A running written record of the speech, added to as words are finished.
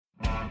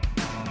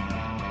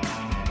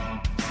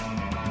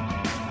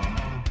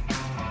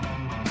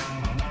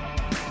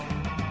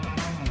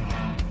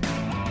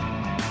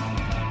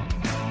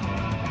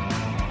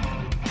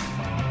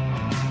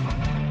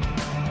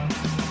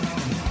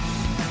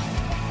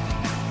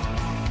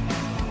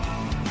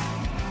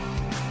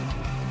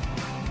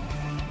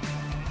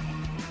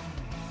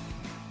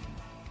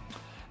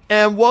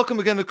And welcome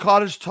again to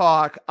Cottage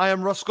Talk. I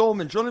am Russ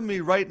Goldman. Joining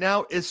me right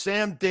now is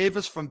Sam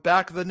Davis from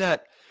Back of the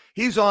Net.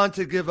 He's on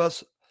to give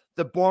us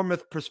the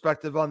Bournemouth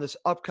perspective on this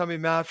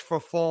upcoming match for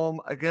Fulham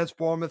against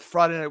Bournemouth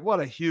Friday night. What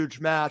a huge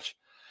match.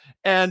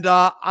 And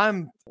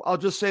I'll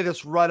just say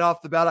this right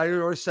off the bat. I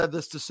already said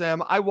this to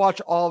Sam. I watch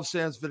all of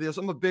Sam's videos.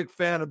 I'm a big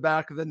fan of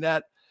Back of the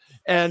Net.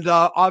 And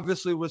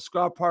obviously with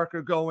Scott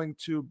Parker going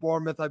to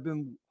Bournemouth, I've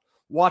been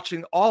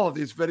watching all of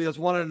these videos,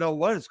 wanting to know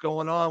what is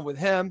going on with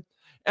him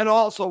and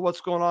also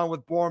what's going on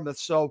with Bournemouth.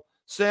 So,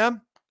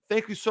 Sam,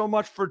 thank you so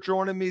much for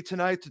joining me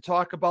tonight to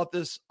talk about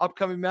this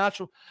upcoming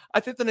match. I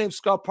think the name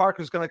Scott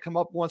Parker is going to come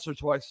up once or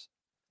twice.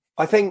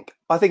 I think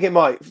it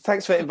might.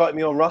 Thanks for inviting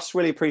me on, Russ.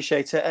 Really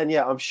appreciate it. And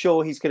yeah, I'm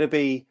sure he's going to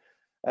be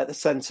at the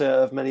center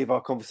of many of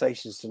our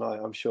conversations tonight,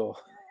 I'm sure.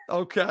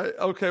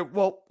 Okay.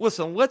 Well,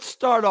 listen, let's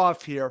start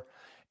off here.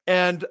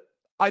 And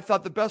I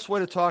thought the best way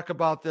to talk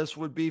about this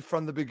would be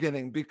from the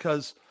beginning,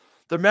 because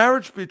the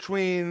marriage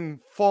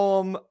between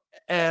Fulham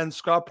and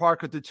Scott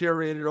Parker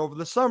deteriorated over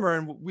the summer,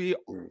 and we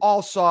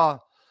all saw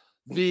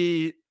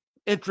the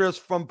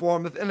interest from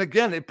Bournemouth. And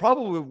again, it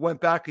probably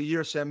went back a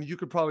year, Sam. You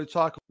could probably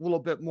talk a little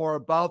bit more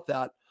about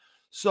that.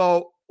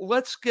 So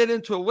let's get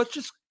into it. Let's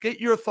just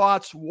get your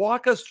thoughts.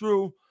 Walk us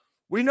through.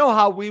 We know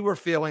how we were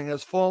feeling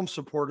as Fulham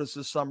supporters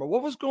this summer.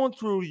 What was going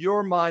through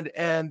your mind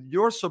and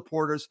your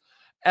supporters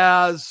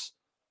as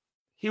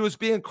he was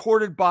being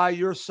courted by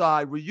your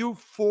side? Were you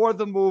for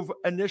the move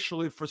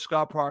initially for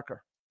Scott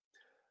Parker?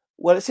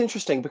 Well, it's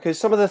interesting because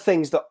some of the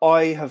things that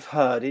I have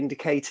heard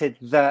indicated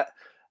that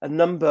a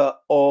number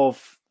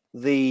of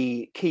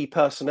the key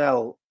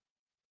personnel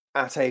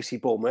at AFC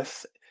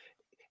Bournemouth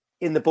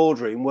in the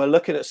boardroom were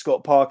looking at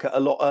Scott Parker a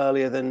lot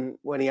earlier than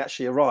when he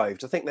actually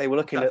arrived. I think they were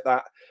looking at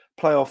that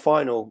playoff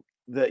final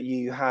that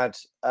you had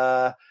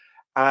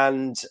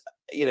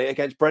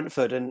against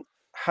Brentford. And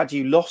had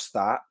you lost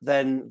that,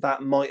 then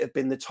that might have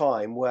been the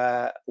time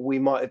where we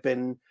might have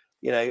been,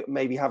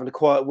 maybe having a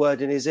quiet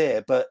word in his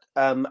ear. But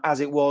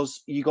as it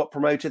was, you got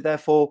promoted.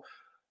 Therefore,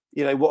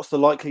 what's the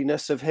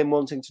likeliness of him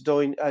wanting to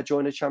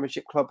join a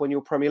championship club when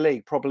you're Premier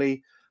League?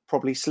 Probably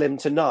slim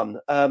to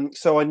none.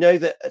 So I know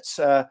that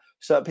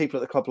certain people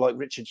at the club, like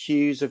Richard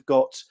Hughes, have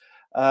got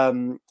a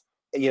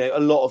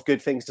lot of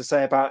good things to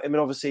say about him.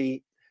 And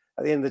obviously,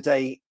 at the end of the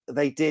day,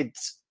 they did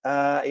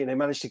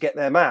manage to get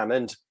their man.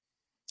 And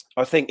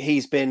I think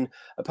he's been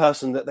a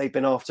person that they've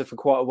been after for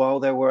quite a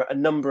while. There were a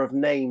number of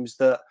names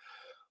that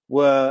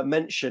were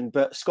mentioned,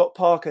 but Scott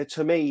Parker,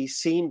 to me,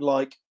 seemed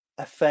like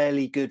a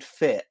fairly good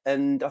fit.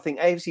 And I think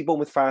AFC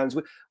Bournemouth fans,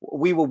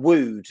 we were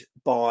wooed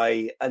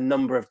by a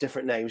number of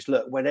different names.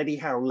 Look, when Eddie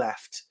Howe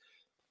left,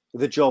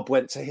 the job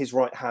went to his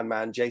right-hand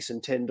man, Jason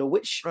Tindall,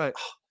 which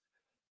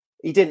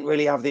he didn't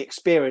really have the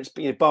experience,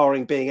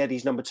 barring being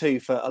Eddie's number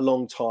two for a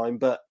long time.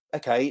 But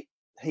okay,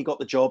 he got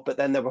the job. But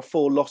then there were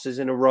 4 losses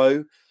in a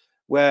row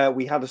where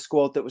we had a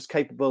squad that was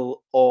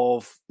capable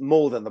of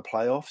more than the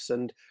playoffs,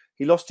 and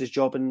he lost his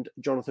job and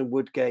Jonathan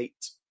Woodgate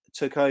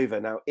took over.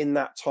 Now, in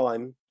that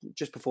time,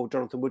 just before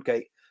Jonathan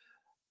Woodgate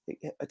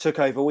took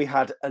over, we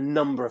had a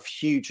number of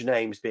huge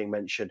names being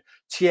mentioned.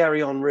 Thierry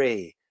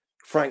Henry,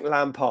 Frank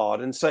Lampard,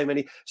 and so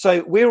many.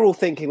 So we're all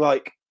thinking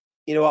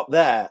up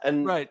there.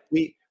 And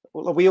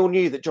we all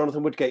knew that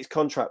Jonathan Woodgate's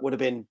contract would have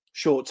been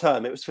short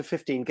term. It was for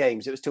 15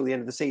 games. It was till the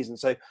end of the season.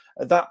 So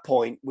at that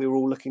point, we were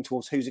all looking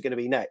towards who's it going to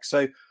be next.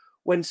 So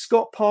when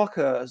Scott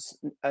Parker's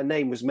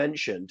name was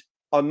mentioned,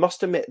 I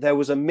must admit there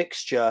was a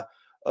mixture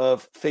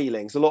of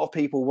feelings. A lot of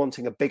people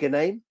wanting a bigger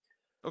name,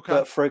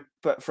 but for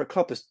a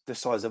club the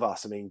size of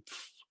us, I mean,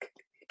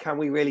 can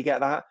we really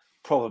get that?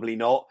 Probably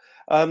not.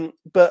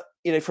 But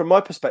from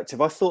my perspective,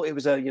 I thought it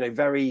was a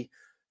very,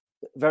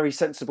 very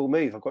sensible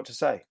move, I've got to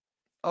say.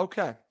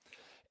 Okay,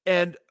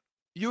 and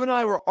you and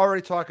I were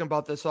already talking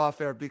about this off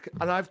air,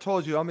 and I've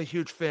told you I'm a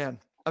huge fan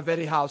of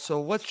Eddie Howe.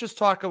 So let's just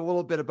talk a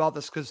little bit about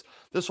this, because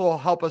this will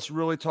help us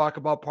really talk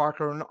about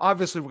Parker. And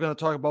obviously we're going to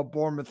talk about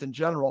Bournemouth in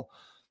general,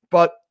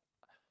 but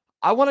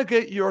I want to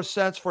get your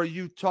sense for,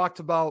 you talked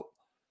about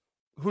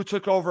who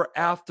took over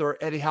after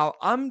Eddie Howe.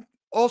 I'm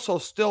also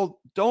still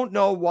don't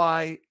know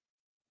why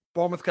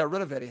Bournemouth got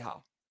rid of Eddie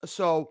Howe.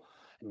 So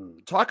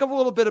talk a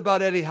little bit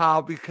about Eddie Howe,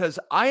 because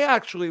I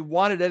actually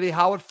wanted Eddie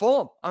Howe at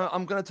Fulham.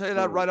 I'm going to tell you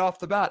that right off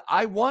the bat.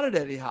 I wanted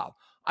Eddie Howe.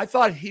 I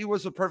thought he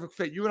was a perfect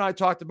fit. You and I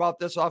talked about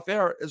this off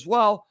air as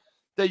well,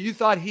 that you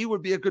thought he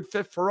would be a good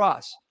fit for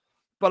us.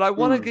 But I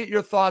want to get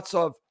your thoughts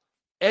of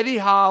Eddie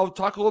Howe,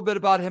 talk a little bit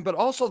about him, but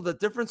also the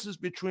differences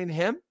between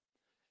him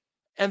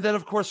and then,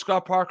 of course,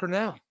 Scott Parker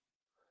now.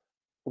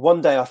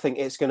 One day I think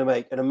it's going to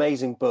make an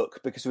amazing book,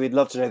 because we'd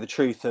love to know the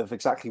truth of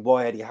exactly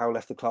why Eddie Howe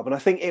left the club. And I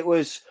think it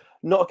was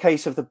not a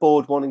case of the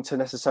board wanting to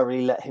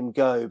necessarily let him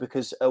go,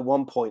 because at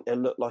one point it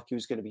looked like he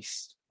was going to be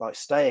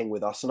staying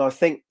with us. And I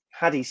think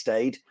had he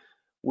stayed,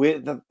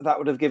 that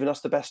would have given us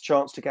the best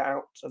chance to get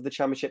out of the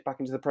Championship back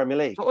into the Premier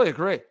League. Totally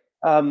agree.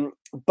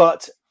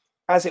 But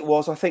as it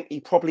was, I think he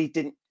probably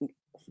didn't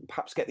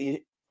perhaps get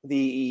the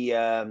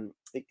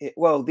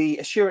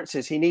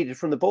assurances he needed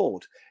from the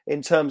board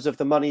in terms of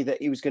the money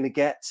that he was going to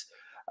get.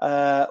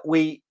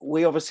 We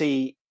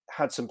obviously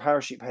had some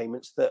parachute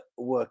payments that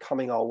were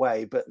coming our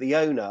way, but the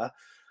owner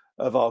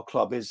of our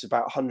club is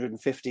about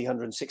 150,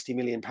 160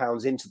 million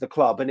pounds into the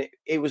club. And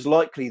it was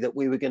likely that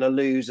we were going to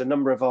lose a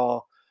number of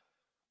our,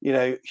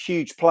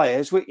 huge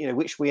players,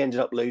 which we ended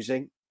up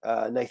losing,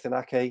 Nathan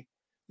Ake,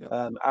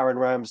 Aaron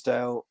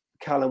Ramsdale,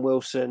 Callum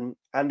Wilson,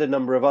 and a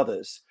number of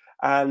others.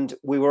 And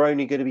we were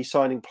only going to be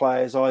signing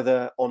players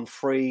either on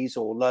frees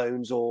or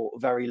loans or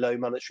very low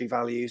monetary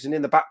values. And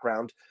in the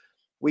background,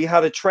 we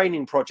had a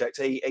training project,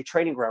 a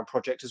training ground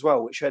project as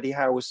well, which Eddie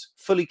Howe was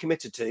fully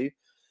committed to.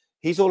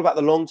 He's all about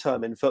the long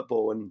term in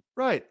football, and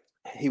right.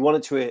 He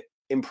wanted to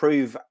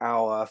improve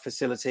our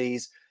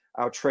facilities,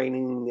 our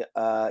training,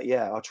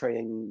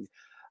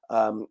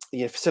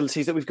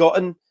 facilities that we've got.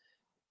 And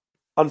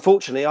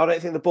unfortunately, I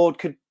don't think the board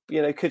could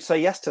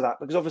say yes to that,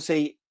 because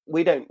obviously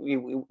we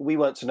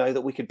weren't to know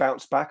that we could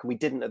bounce back, and we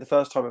didn't at the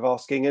first time of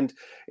asking. And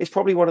it's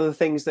probably one of the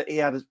things that he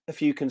had a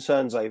few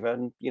concerns over,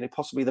 and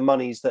possibly the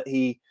monies that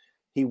he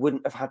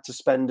wouldn't have had to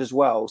spend as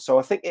well. So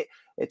I think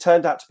it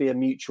turned out to be a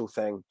mutual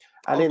thing.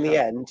 And in the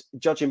end,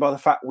 judging by the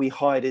fact we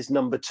hired his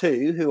number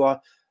two, who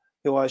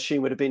I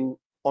assume would have been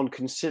on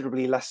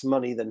considerably less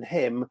money than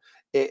him,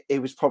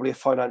 it was probably a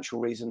financial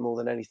reason more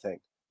than anything.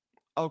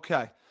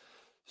 Okay.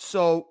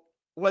 So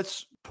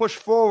let's push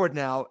forward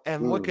now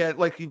and look at,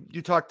 like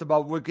you talked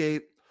about,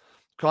 Woodgate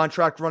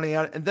contract running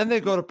out, and then they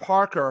go to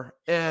Parker.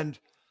 And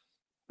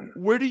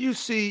where do you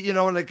see,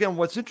 and again,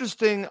 what's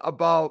interesting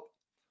about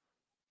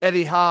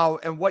Eddie Howe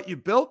and what you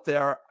built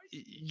there,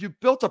 you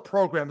built a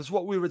program, is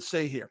what we would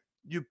say here.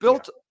 You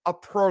built a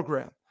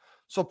program.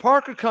 So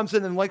Parker comes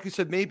in, and like you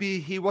said, maybe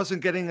he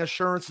wasn't getting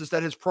assurances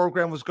that his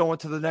program was going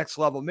to the next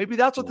level. Maybe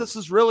that's what this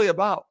is really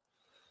about.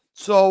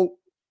 So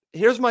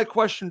here's my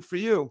question for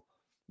you.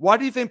 Why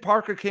do you think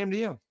Parker came to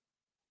you?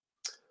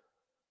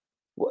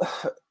 Well,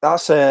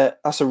 that's a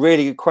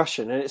really good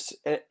question.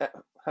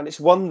 And it's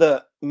one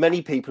that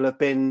many people have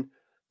been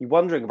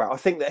wondering about. I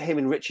think that him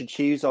and Richard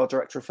Hughes, our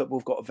director of football,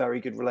 have got a very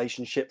good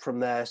relationship from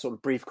their sort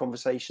of brief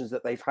conversations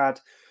that they've had.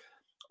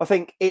 I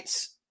think it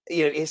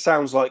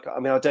sounds like,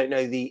 I don't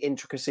know the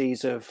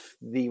intricacies of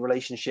the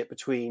relationship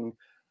between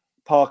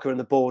Parker and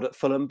the board at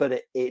Fulham,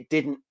 but it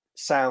didn't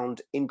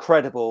sound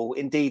incredible.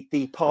 Indeed,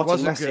 the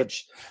parting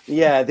message,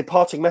 the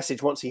parting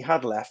message once he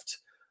had left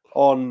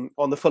on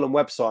the Fulham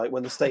website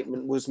when the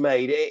statement was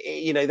made,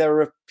 there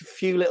were a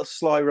few little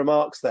sly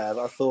remarks there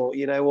that I thought,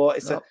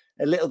 it's a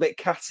little bit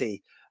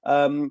catty.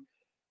 I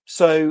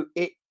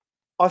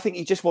think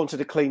he just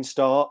wanted a clean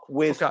start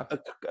with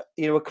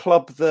a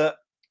club that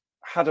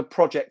had a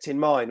project in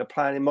mind, a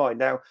plan in mind.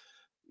 Now,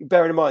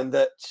 bearing in mind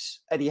that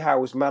Eddie Howe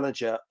was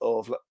manager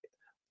of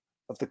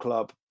the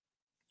club,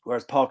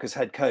 whereas Parker's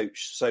head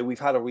coach. So we've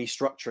had a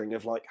restructuring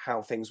of like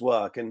how things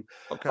work. And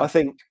I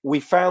think we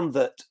found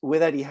that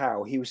with Eddie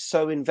Howe, he was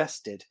so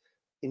invested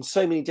in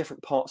so many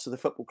different parts of the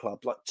football club,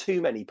 like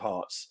too many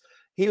parts.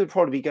 He would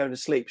probably be going to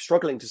sleep,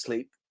 struggling to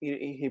sleep.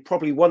 He'd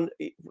probably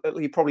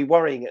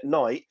worrying at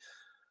night,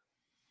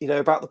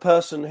 about the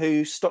person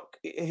who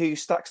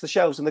stacks the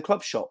shelves in the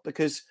club shop,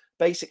 because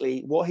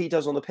basically what he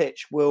does on the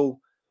pitch will,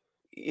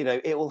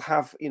 it will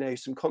have,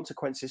 some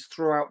consequences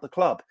throughout the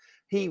club.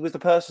 He was the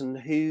person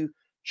who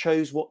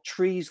chose what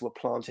trees were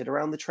planted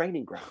around the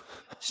training ground.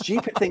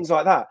 Stupid things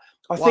like that.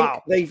 I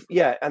think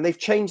they've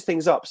changed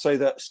things up so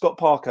that Scott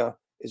Parker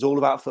is all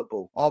about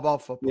football. All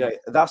about football.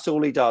 That's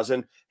all he does.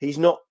 And he's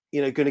not,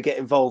 going to get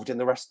involved in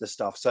the rest of the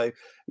stuff. So,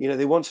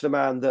 they wanted a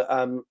man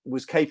that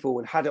was capable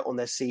and had it on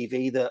their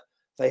CV that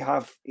they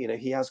have,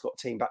 he has got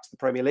a team back to the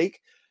Premier League,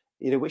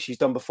 which he's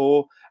done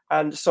before,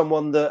 and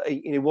someone that,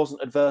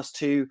 wasn't adverse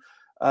to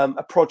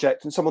a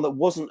project, and someone that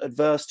wasn't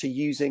adverse to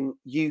using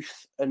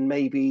youth, and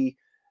maybe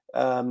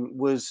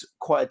was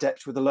quite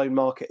adept with the loan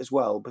market as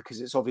well,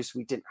 because it's obvious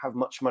we didn't have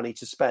much money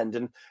to spend.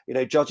 And,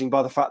 judging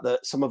by the fact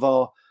that some of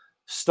our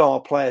star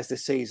players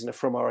this season are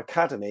from our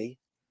academy,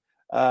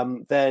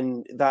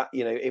 then that,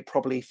 it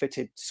probably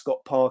fitted Scott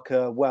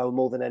Parker well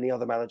more than any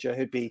other manager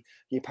who'd be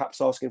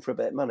perhaps asking for a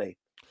bit of money.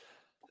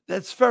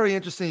 That's very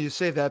interesting you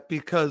say that,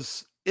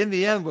 because in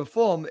the end with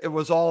Fulham, it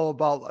was all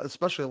about,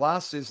 especially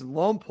last season,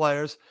 loan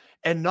players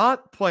and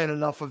not playing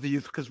enough of the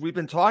youth, because we've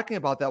been talking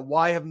about that.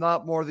 Why have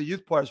not more of the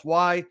youth players?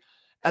 Why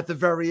at the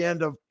very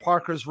end of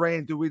Parker's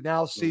reign do we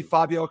now see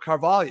Fabio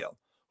Carvalho,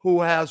 who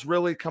has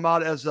really come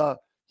out as a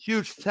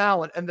huge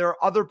talent, and there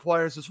are other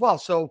players as well.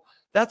 So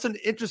that's an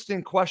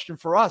interesting question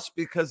for us,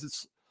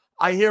 because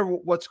I hear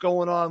what's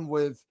going on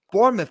with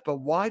Bournemouth, but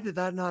why did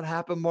that not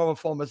happen more with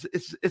Fulham?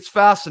 It's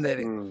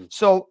fascinating.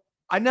 So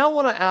I now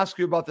want to ask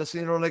you about this.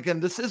 And again,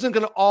 this isn't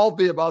going to all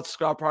be about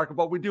Scott Parker,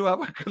 but we do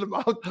have a good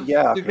amount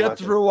to get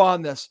through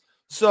on this.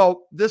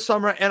 So this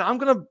summer, and I'm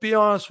going to be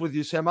honest with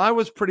you, Sam, I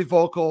was pretty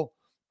vocal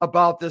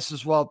about this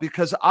as well,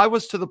 because I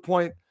was to the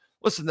point,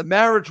 listen, the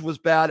marriage was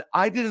bad.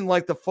 I didn't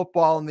like the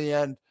football in the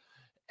end.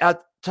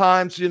 At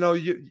times,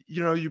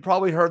 you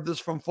probably heard this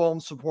from Fulham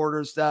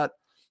supporters, that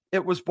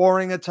it was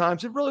boring at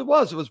times. It really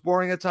was. It was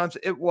boring at times.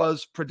 It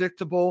was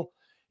predictable.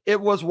 It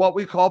was what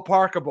we call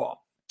Parker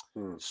ball.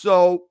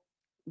 So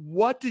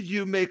what did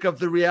you make of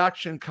the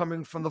reaction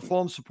coming from the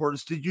Fulham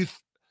supporters? Did you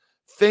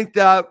think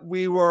that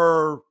we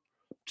were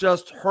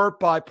just hurt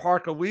by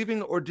Parker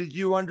leaving, or did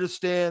you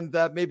understand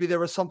that maybe there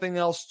was something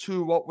else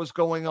to what was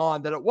going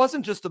on, that it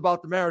wasn't just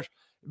about the marriage?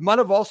 It might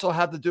have also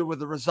had to do with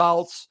the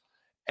results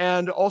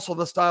and also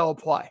the style of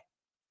play.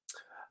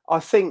 I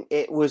think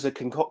it was a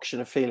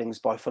concoction of feelings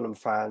by Fulham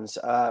fans.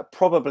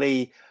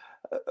 Probably,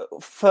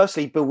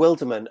 firstly,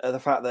 bewilderment at the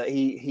fact that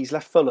he's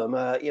left Fulham,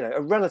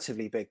 a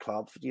relatively big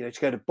club, to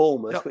go to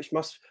Bournemouth, Yep. which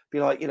must be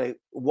like,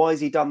 why has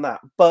he done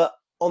that? But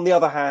on the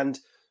other hand,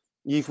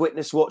 you've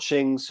witnessed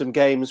watching some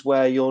games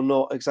where you're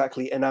not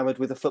exactly enamored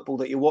with the football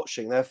that you're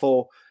watching.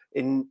 Therefore,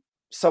 in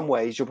some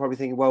ways, you're probably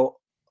thinking, well,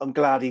 I'm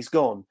glad he's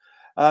gone.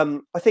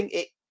 I think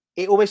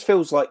it almost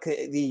feels like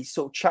the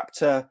sort of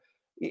chapter,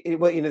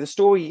 the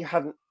story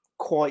hadn't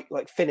quite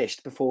like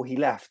finished before he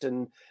left,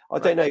 and I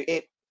don't know,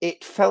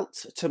 it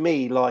felt to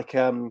me like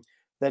there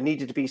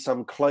needed to be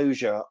some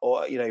closure,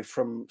 or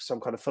from some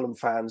kind of Fulham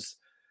fans,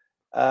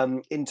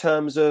 in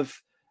terms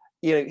of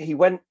he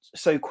went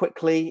so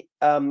quickly.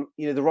 The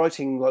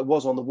writing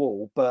was on the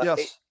wall, but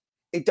Yes.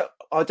 it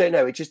I don't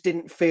know, it just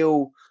didn't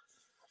feel.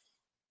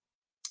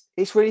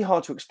 It's really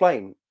hard to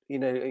explain.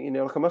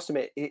 Like I must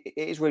admit, it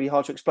is really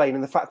hard to explain,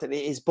 and the fact that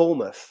it is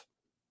Bournemouth.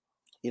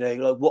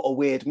 Like what a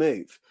weird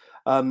move.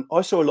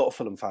 I saw a lot of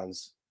Fulham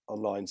fans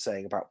online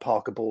saying about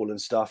Parker Ball and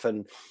stuff.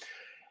 And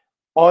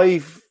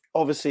I've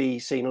obviously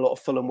seen a lot of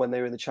Fulham when they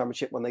were in the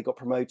Championship, when they got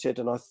promoted.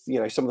 And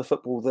some of the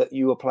football that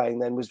you were playing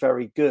then was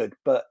very good.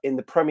 But in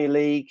the Premier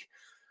League,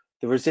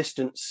 the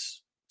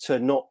resistance to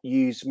not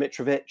use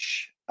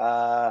Mitrovic,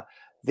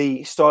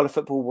 the style of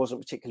football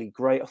wasn't particularly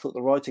great. I thought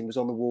the writing was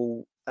on the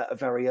wall at a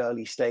very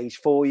early stage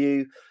for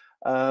you.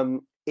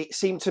 It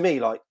seemed to me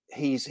like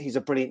he's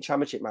a brilliant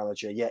Championship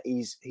manager, yet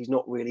he's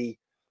not really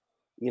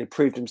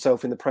proved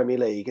himself in the Premier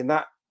League,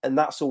 and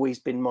that's always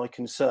been my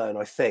concern.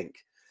 I think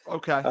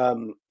Okay.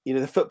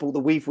 the football that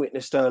we've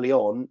witnessed early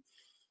on,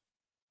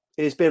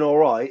 it's been all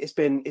right. It's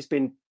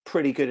been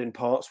pretty good in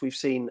parts. We've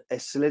seen a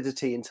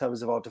solidity in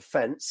terms of our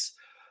defence.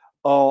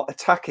 Our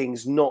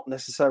attacking's not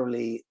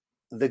necessarily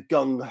the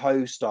gung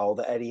ho style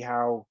that Eddie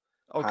Howe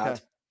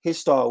had. His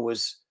style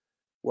was,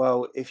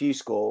 well, if you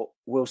score,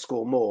 we'll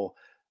score more.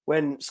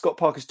 When Scott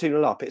Parker's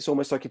 2-0 up, it's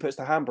almost like he puts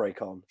the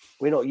handbrake on.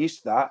 We're not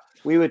used to that.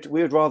 We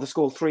would rather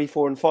score 3,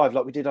 4, and 5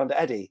 like we did under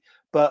Eddie.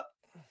 But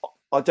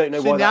I don't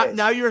know why that is.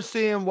 Now you're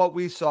seeing what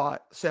we saw,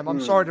 Sam.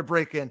 I'm sorry to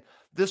break in.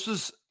 This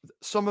was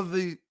some of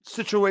the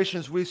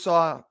situations we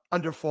saw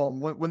under Fulham.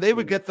 When they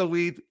would get the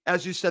lead,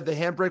 as you said, the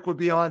handbrake would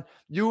be on.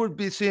 You would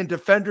be seeing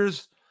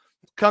defenders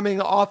coming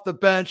off the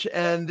bench,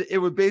 and it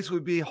would basically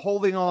be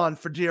holding on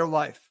for dear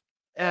life.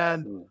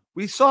 And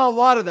we saw a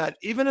lot of that,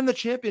 even in the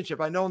Championship.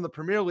 I know in the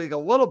Premier League a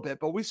little bit,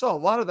 but we saw a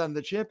lot of that in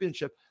the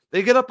Championship.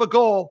 They get up a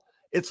goal,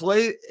 it's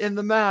late in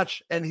the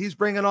match, and he's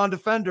bringing on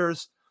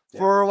defenders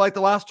for like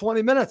the last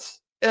 20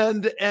 minutes.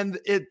 And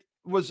it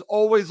was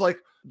always like,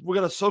 we're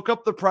going to soak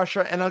up the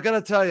pressure. And I'm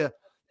going to tell you,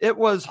 it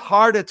was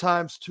hard at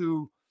times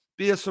to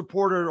be a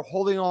supporter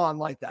holding on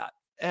like that.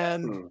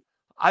 And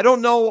I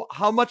don't know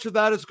how much of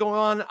that is going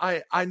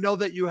on. I know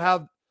that you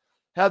have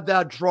had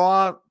that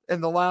draw in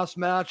the last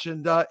match.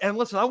 And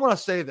listen, I want to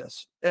say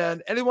this,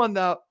 and anyone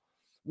that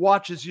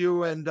watches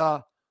you, and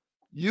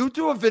you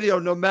do a video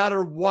no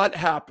matter what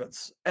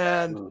happens.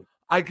 And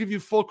I give you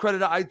full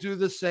credit. I do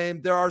the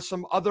same. There are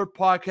some other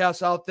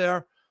podcasts out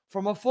there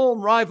from a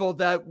Fulham rival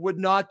that would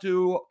not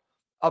do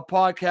a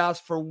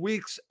podcast for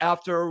weeks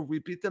after we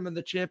beat them in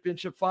the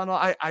Championship final.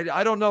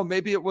 I don't know.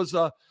 Maybe it was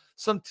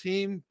some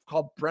team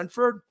called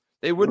Brentford.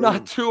 They would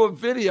not do a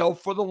video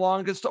for the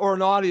longest, or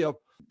an audio.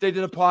 They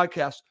did a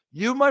podcast.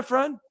 You, my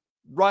friend,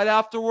 right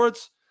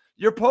afterwards,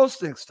 you're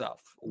posting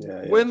stuff.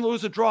 Win,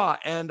 lose, or draw.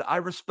 And I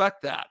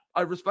respect that.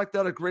 I respect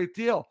that a great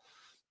deal.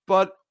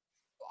 But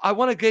I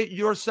want to get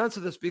your sense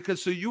of this,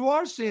 because so you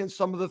are seeing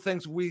some of the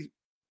things we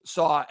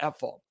saw at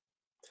Fulham.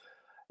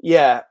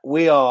 Yeah,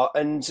 we are.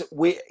 And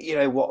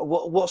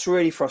what's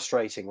really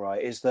frustrating,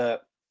 right, is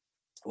that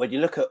when you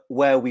look at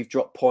where we've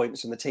dropped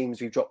points and the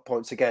teams we've dropped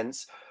points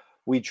against,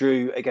 we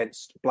drew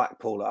against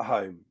Blackpool at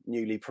home,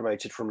 newly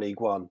promoted from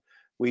League One.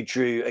 We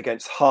drew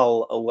against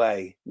Hull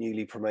away,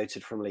 newly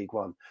promoted from League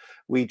One.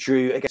 We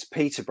drew against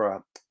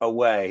Peterborough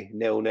away,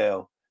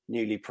 0-0,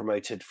 newly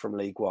promoted from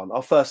League One.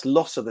 Our first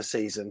loss of the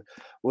season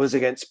was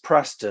against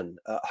Preston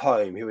at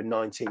home, who were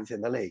 19th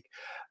in the league.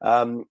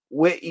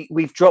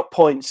 We've dropped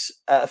points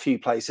at a few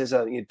places.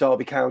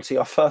 Derby County,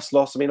 our first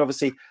loss. I mean,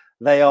 obviously,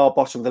 they are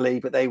bottom of the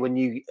league, but they were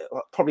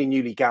probably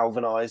newly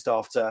galvanised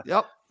after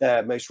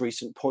their most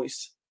recent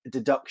points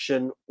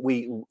deduction.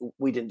 We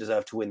didn't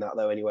deserve to win that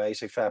though anyway,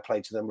 so fair play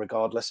to them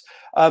regardless.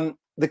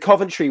 The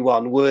Coventry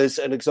one was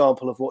an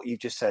example of what you've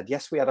just said.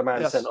 Yes, we had a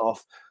man sent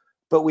off,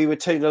 but we were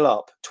 2-0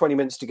 up, 20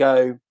 minutes to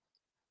go,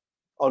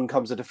 on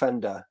comes a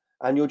defender,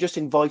 and you're just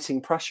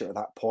inviting pressure at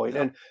that point.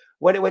 And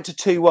when it went to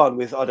 2-1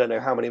 with I don't know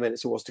how many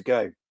minutes it was to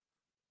go,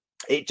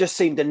 it just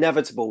seemed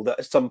inevitable that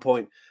at some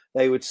point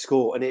they would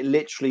score, and it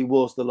literally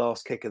was the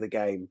last kick of the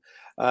game.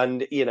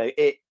 And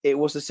it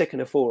was a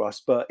sickener for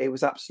us, but it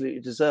was absolutely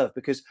deserved,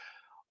 because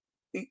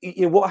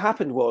what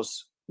happened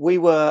was we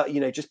were,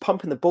 just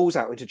pumping the balls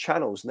out into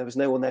channels, and there was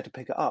no one there to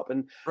pick it up.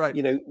 And Right.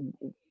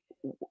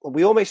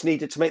 We almost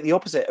needed to make the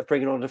opposite of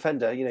bringing on a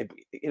defender.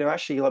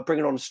 Actually, like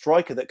bringing on a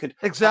striker that could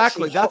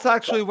Exactly. That's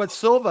actually what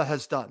Silva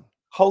has done.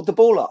 hold the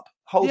ball up,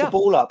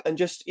 Yeah. and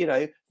just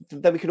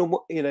then we can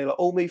all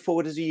all move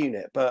forward as a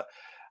unit. But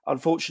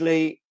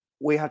unfortunately,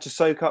 we had to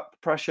soak up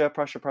pressure,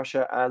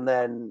 and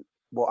then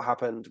what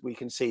happened? We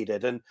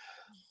conceded, and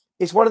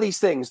it's one of these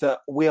things that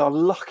we are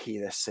lucky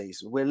this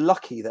season. We're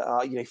lucky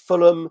that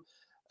Fulham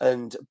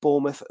and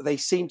Bournemouth, they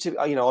seem to,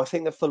 I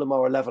think that Fulham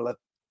are a level of,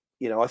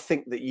 I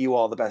think that you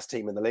are the best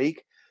team in the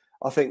league.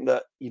 I think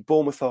that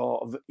Bournemouth are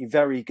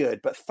very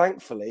good, but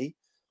thankfully,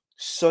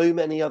 so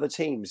many other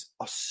teams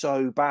are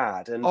so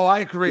bad. And I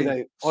agree,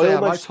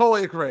 Sam. I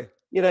totally agree.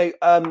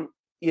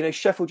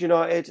 Sheffield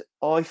United,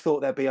 I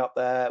thought they'd be up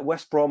there.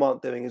 West Brom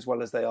aren't doing as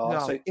well as they are.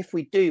 No. So if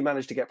we do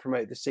manage to get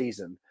promoted this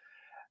season,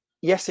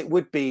 yes, it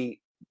would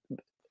be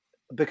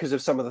because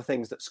of some of the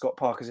things that Scott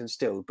Parker's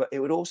instilled, but it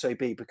would also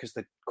be because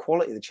the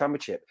quality of the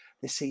Championship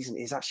this season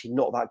is actually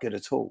not that good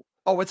at all.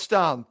 Oh, it's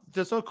down.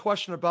 There's no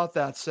question about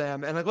that,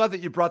 Sam. And I'm glad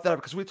that you brought that up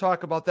because we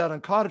talk about that on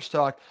Cottage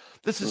Talk.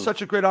 This is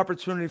such a great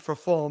opportunity for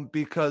Fulham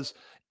because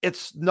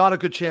it's not a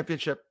good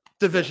championship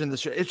division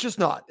this year. It's just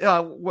not.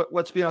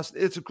 Let's be honest.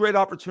 It's a great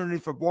opportunity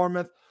for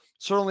Bournemouth.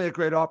 Certainly a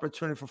great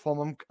opportunity for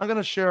Fulham. I'm going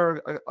to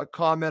share a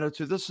comment or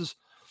two. This is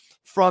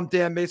from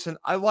Dan Mason.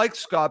 I like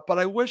Scott, but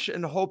I wish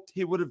and hoped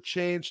he would have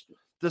changed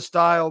the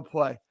style of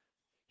play.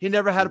 He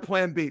never had a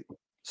plan B.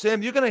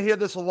 Sam, you're going to hear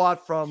this a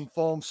lot from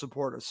Fulham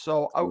supporters.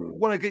 So I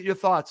want to get your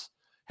thoughts.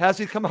 Has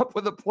he come up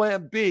with a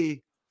plan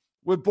B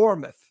with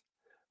Bournemouth?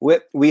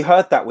 We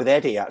heard that with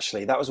Eddie,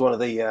 actually. That was one of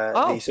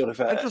the sort of...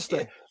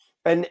 interesting.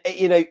 And,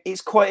 it's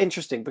quite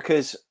interesting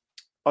because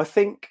I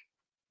think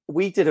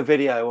we did a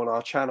video on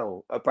our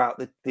channel about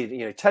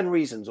the 10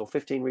 reasons or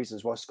 15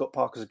 reasons why Scott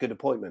Parker's a good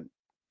appointment.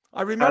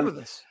 I remember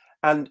this.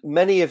 And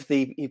many of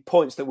the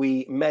points that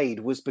we made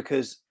was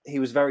because he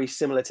was very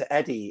similar to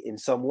Eddie in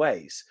some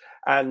ways.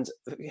 And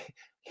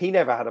he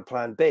never had a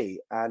plan B.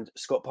 And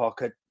Scott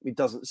Parker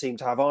doesn't seem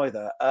to have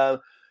either.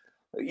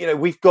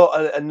 We've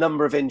got a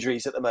number of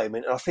injuries at the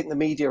moment. And I think the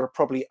media are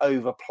probably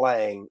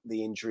overplaying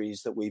the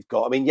injuries that we've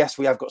got. I mean, yes,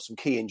 we have got some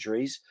key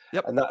injuries.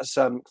 Yep. And that's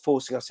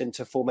forcing us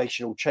into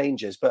formational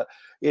changes. But,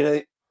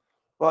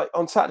 like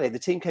on Saturday, the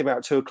team came out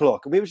at 2:00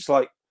 and we were just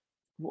like,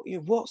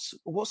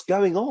 what's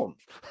going on?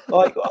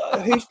 Like,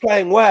 who's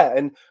playing where?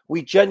 And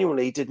we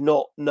genuinely did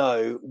not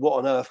know what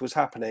on earth was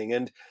happening.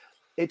 And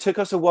it took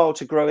us a while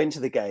to grow into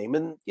the game.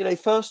 And,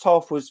 first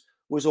half was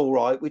all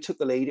right. We took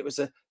the lead. It was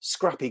a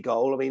scrappy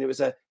goal. I mean,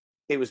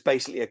 it was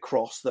basically a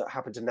cross that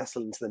happened to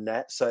nestle into the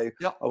net. So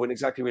yep. I wouldn't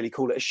exactly really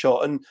call it a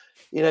shot. And,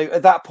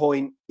 at that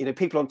point,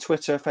 people on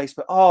Twitter,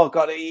 Facebook, oh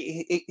God,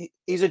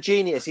 he's a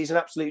genius. He's an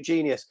absolute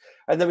genius.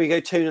 And then we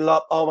go 2-0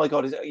 up. Oh my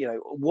God,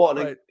 what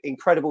an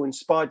incredible,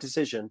 inspired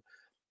decision.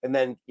 And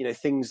then,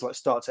 things like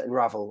start to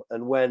unravel.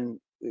 And when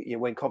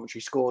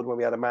Coventry scored, when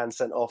we had a man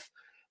sent off,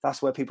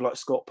 that's where people like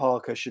Scott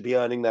Parker should be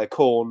earning their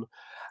corn.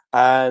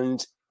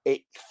 And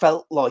it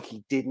felt like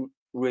he didn't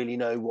really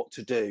know what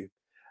to do.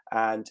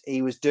 And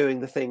he was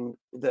doing the thing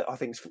that I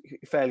think is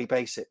fairly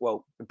basic.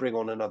 Well, bring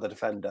on another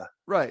defender.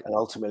 Right. And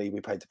ultimately, we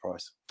paid the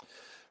price.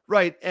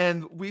 Right.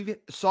 And we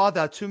saw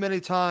that too many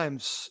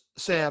times,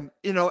 Sam.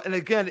 And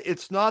again,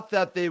 it's not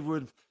that they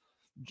would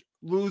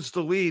lose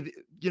the lead.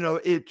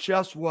 It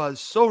just was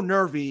so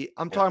nervy.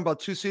 I'm talking about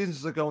 2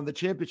 seasons ago in the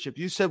championship.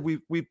 You said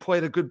we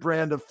played a good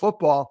brand of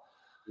football.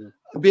 Yeah.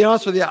 To be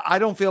honest with you, I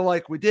don't feel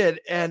like we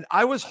did. And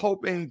I was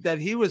hoping that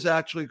he was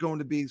actually going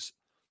to be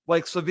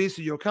like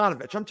Slavisa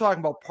Jokanovic. I'm talking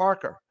about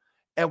Parker.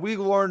 And we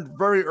learned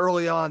very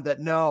early on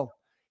that no,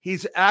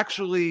 he's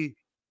actually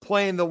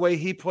playing the way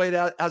he played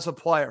as a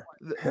player.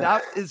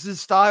 That is his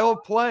style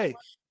of play.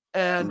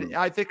 And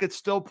I think it's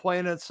still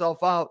playing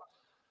itself out,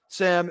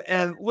 Sam.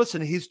 And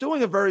listen, he's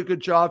doing a very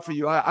good job for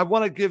you. I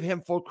want to give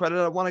him full credit.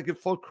 I want to give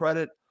full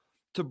credit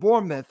to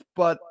Bournemouth.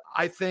 But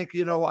I think,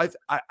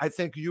 I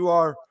think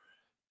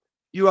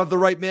you have the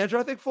right manager.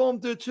 I think Fulham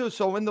did too.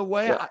 So in the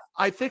way,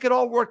 I think it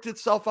all worked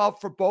itself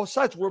out for both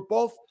sides. We're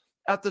both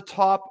at the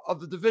top of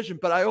the division,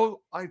 but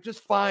I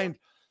just find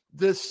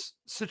this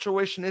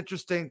situation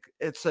interesting.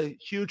 It's a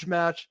huge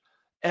match.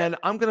 And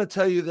I'm going to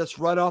tell you this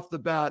right off the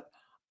bat.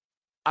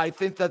 I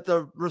think that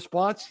the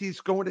response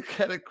he's going to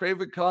get at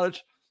Craven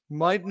Cottage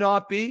might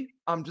not be,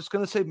 I'm just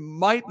going to say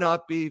might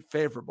not be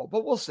favorable,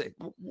 but we'll see.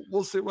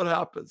 We'll see what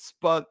happens.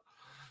 But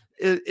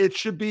it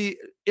should be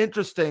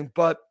interesting.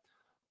 But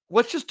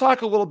let's just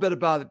talk a little bit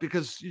about it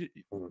because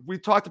we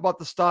talked about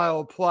the style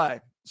of play.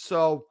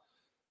 So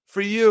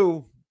for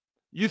you,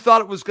 you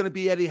thought it was going to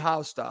be Eddie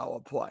Howe's style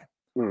of play.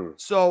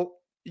 So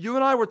you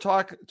and I were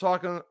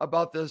talking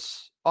about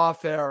this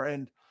off air,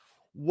 and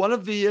one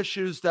of the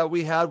issues that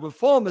we had with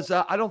Fulham is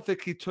that I don't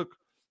think he took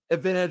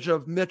advantage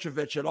of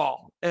Mitrovic at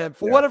all. And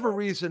for whatever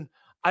reason,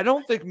 I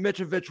don't think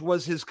Mitrovic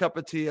was his cup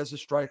of tea as a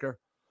striker.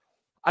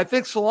 I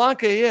think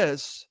Solanke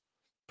is,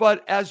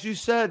 but as you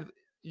said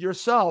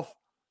yourself,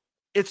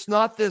 it's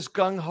not this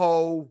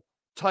gung-ho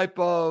type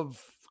of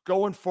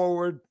going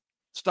forward,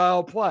 style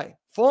of play.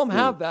 Fulham Mm.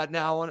 have that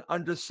now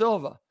under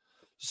Silva.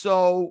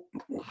 So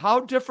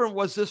how different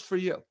was this for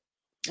you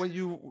when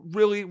you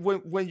really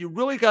when you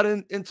really got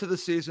into the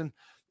season?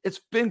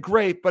 It's been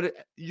great, but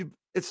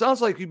it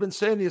sounds like you've been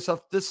saying to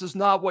yourself, this is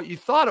not what you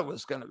thought it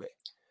was going to be.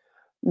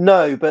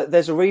 No, but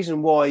there's a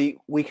reason why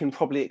we can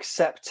probably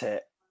accept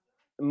it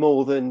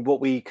more than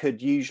what we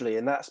could usually,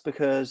 and that's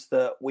because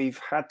that we've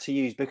had to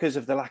use, because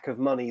of the lack of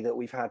money that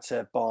we've had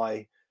to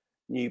buy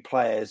new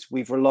players,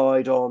 we've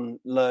relied on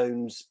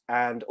loans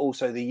and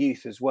also the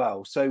youth as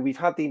well. So we've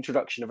had the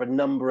introduction of a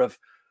number of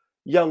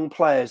young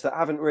players that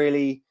haven't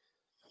really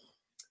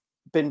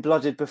been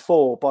blooded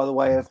before, by the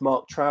way of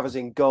Mark Travers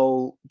in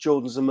goal,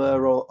 Jordan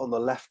Zamora on the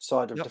left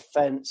side of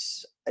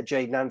defence,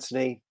 Jaden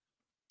Anthony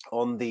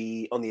on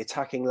the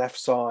attacking left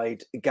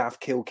side, Gav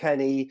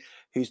Kilkenny,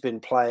 who's been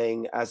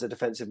playing as a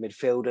defensive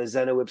midfielder,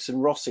 Zeno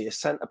Ibsen-Rossi, a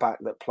centre-back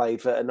that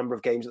played for a number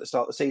of games at the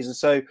start of the season.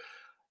 So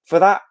for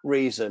that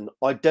reason,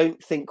 I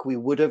don't think we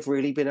would have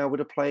really been able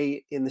to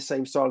play in the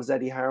same style as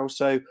Eddie Howe.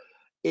 So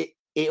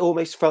it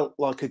almost felt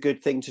like a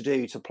good thing to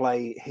do, to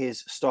play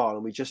his style.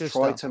 And we just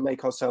tried to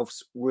make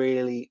ourselves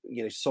really,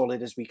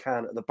 solid as we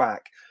can at the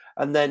back,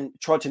 and then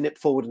try to nip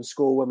forward and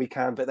score when we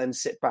can, but then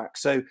sit back.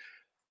 So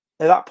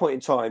at that point in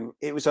time,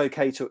 it was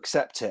okay to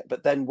accept it.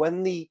 But then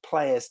when the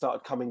players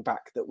started coming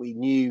back that we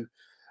knew,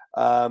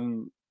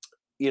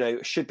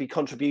 should be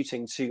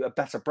contributing to a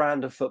better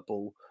brand of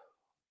football,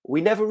 we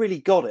never really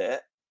got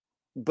it,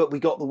 but we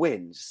got the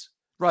wins.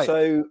 Right.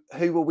 So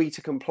who were we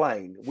to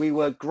complain? We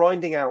were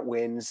grinding out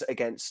wins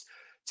against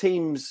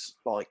teams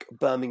like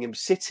Birmingham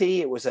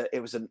City. It was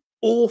an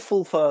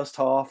awful first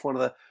half, one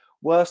of the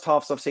worst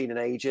halves I've seen in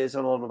ages.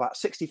 And on about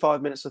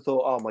 65 minutes, I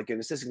thought, oh my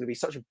goodness, this is going to be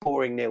such a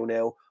boring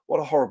 0-0. What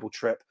a horrible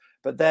trip.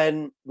 But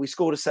then we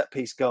scored a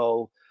set-piece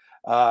goal,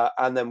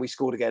 and then we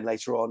scored again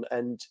later on,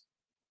 and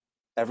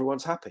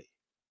everyone's happy.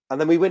 And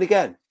then we win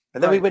again,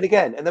 and then we win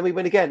again, and then we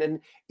win again. And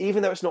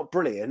even though it's not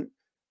brilliant,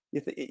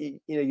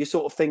 you're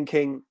sort of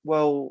thinking,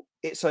 well,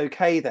 it's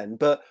okay then.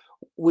 But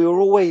we were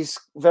always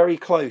very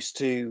close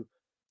to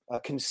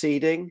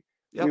conceding.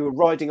 Yep. We were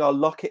riding our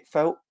luck. It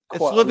felt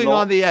quite it's living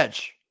on the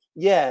edge.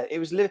 Yeah, it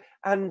was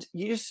and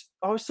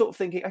I was sort of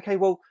thinking, okay,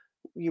 well,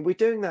 we're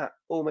doing that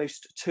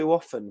almost too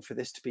often for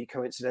this to be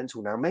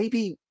coincidental now.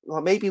 Maybe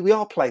we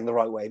are playing the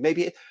right way.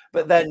 Maybe,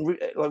 but then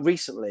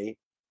recently,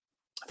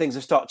 things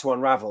have started to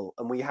unravel,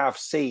 and we have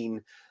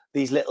seen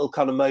these little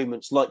kind of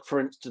moments, like for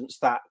instance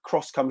that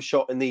cross-come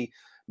shot in the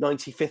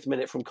 95th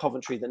minute from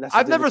Coventry.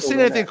 I've never seen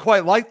anything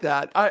quite like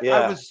that.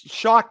 I was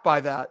shocked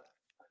by that.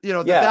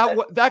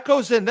 That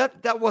goes in.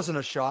 That wasn't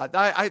a shot.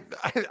 I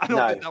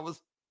don't think that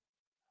was.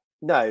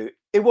 No,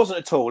 it wasn't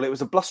at all. It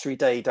was a blustery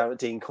day down at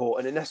Dean Court,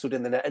 and it nestled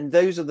in the net. And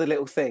those are the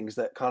little things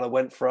that kind of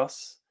went for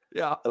us.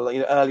 Yeah,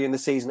 early in the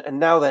season, and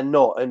now they're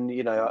not. And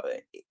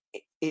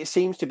it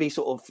seems to be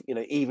sort of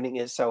evening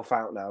itself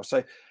out now.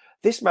 So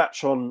this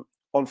match on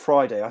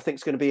Friday, I think,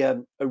 is going to be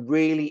a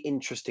really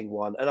interesting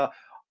one. And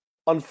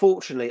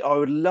unfortunately, I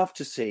would love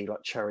to see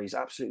like Cherries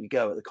absolutely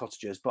go at the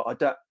Cottagers, but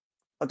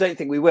I don't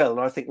think we will. And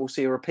I think we'll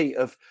see a repeat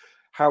of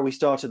how we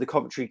started the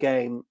Coventry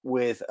game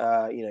with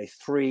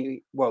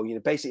basically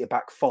a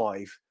back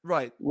five,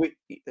 right?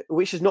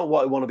 Which is not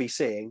what I want to be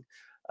seeing.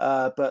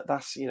 But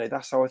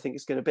that's how I think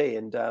it's going to be.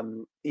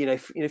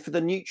 And for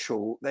the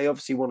neutral, they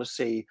obviously want to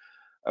see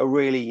a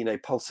really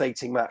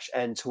pulsating match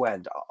end to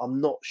end. I'm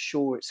not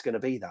sure it's going to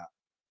be that.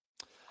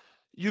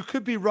 You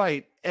could be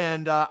right,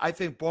 and I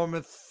think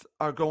Bournemouth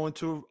are going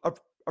to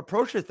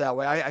approach it that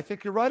way. I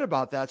think you're right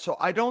about that. So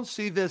I don't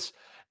see this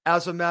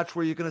as a match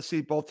where you're going to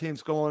see both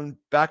teams going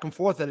back and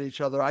forth at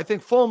each other. I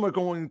think Fulham are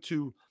going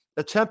to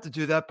attempt to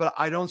do that, but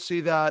I don't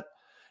see that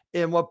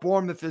in what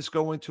Bournemouth is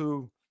going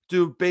to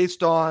do,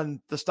 based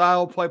on the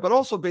style of play, but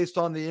also based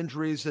on the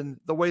injuries and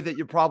the way that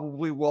you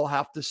probably will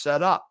have to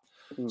set up.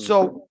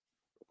 So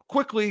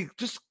quickly,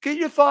 just get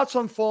your thoughts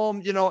on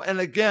Fulham, and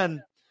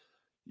again,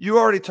 you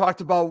already talked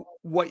about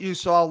what you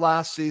saw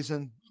last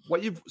season,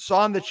 what you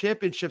saw in the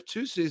championship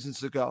 2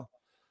 seasons ago.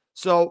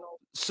 So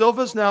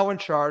Silva's now in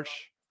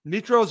charge.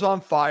 Mitro's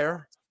on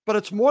fire, but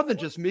it's more than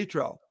just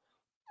Mitro.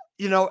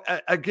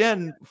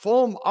 Again,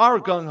 Fulham are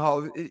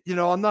gung-ho.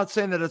 I'm not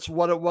saying that it's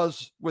what it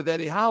was with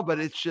Eddie Howe, but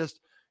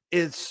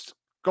it's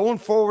going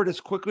forward as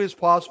quickly as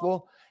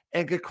possible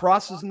and get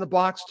crosses in the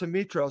box to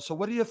Mitro. So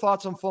what are your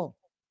thoughts on Fulham?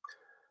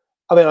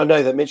 I mean, I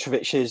know that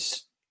Mitrovic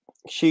is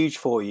huge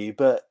for you,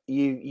 but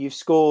you've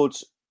scored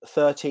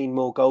 13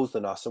 more goals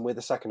than us, and we're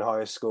the second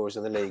highest scorers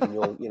in the league,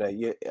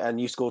 and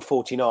you scored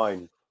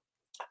 49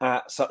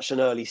 at such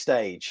an early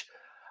stage.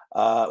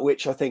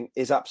 Which I think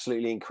is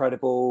absolutely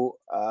incredible.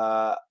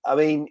 I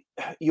mean,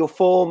 your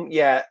form,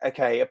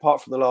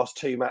 apart from the last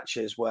 2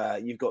 matches where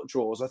you've got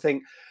draws, I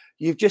think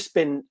you've just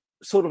been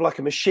sort of like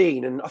a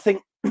machine. And I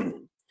think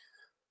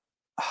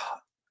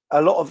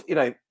a lot of,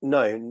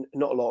 no,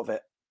 not a lot of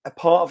it. A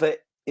part of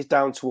it is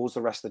down towards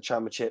the rest of the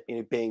championship,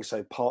 being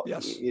so poor.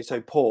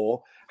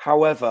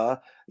 However,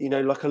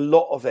 like a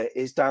lot of it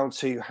is down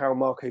to how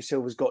Marco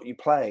Silva's got you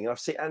playing. And I've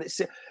seen,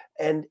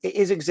 and it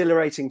is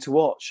exhilarating to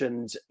watch.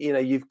 And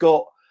you've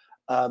got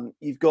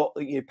You've got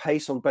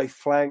pace on both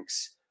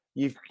flanks.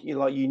 You've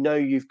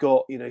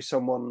got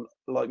someone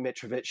like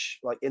Mitrovic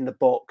like in the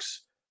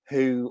box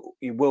who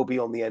will be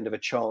on the end of a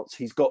chance.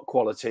 He's got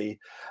quality.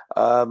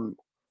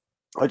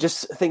 I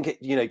just think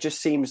it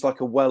just seems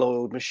like a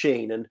well-oiled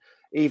machine. And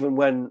even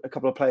when a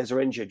couple of players are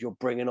injured, you're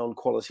bringing on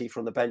quality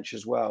from the bench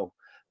as well.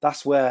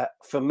 That's where,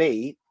 for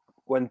me,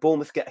 when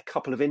Bournemouth get a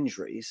couple of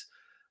injuries,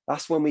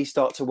 that's when we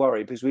start to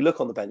worry, because we look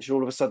on the bench and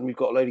all of a sudden we've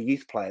got a load of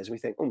youth players and we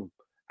think,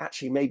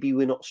 actually, maybe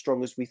we're not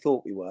strong as we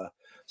thought we were.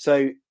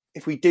 So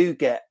if we do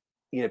get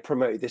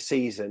promoted this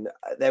season,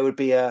 there would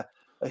be a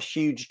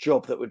huge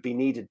job that would be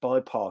needed by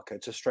Parker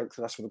to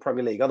strengthen us for the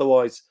Premier League.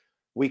 Otherwise,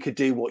 we could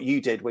do what you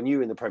did when you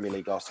were in the Premier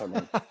League last time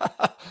around.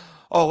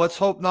 Oh, let's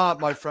hope not,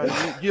 my friend.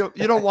 You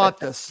don't want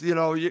this. You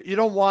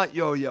don't want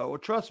yo-yo. Well,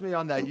 trust me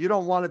on that. You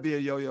don't want to be a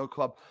yo-yo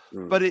club.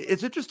 But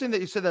it's interesting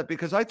that you said that,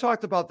 because I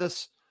talked about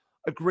this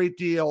a great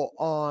deal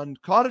on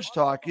Cottage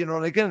Talk.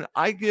 And again,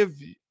 I give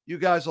you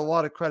guys a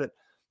lot of credit.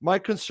 My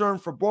concern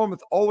for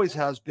Bournemouth always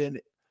has been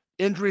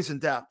injuries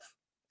and depth.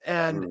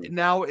 And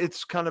now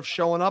it's kind of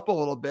showing up a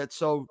little bit.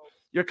 So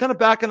you're kind of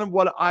back in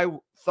what I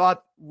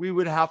thought we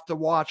would have to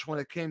watch when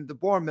it came to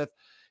Bournemouth.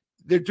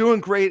 They're doing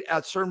great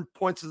at certain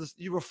points of this.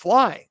 You were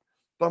flying,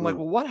 but I'm like,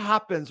 well, what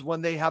happens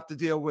when they have to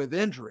deal with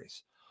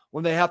injuries,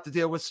 when they have to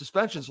deal with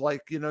suspensions,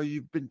 like,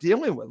 you've been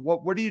dealing with?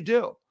 What do you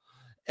do?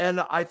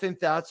 And I think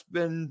that's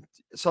been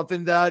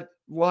something that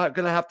we're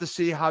going to have to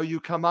see how you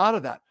come out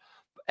of that.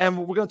 And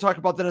we're going to talk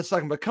about that in a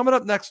second. But coming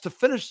up next to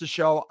finish the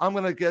show, I'm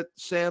going to get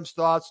Sam's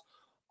thoughts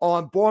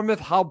on Bournemouth,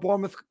 how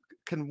Bournemouth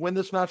can win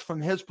this match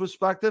from his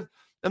perspective,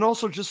 and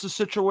also just the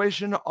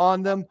situation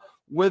on them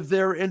with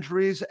their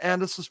injuries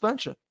and a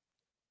suspension.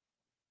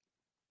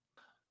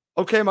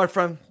 Okay, my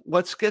friend,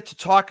 let's get to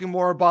talking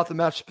more about the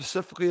match,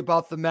 specifically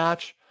about the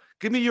match.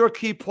 Give me your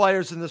key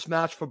players in this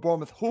match for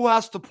Bournemouth. Who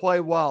has to play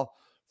well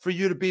for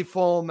you to beat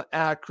Fulham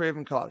at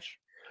Craven Cottage?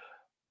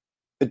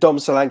 Dom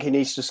Solanke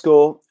needs to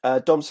score.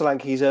 Dom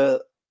Solanke's a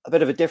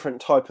bit of a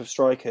different type of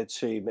striker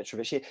to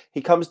Mitrovic.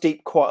 He comes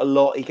deep quite a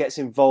lot. He gets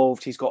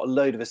involved. He's got a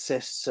load of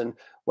assists. And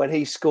when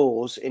he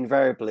scores,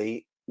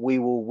 invariably, we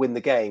will win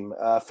the game.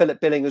 Philip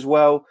Billing as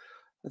well,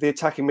 the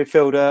attacking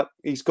midfielder.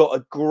 He's got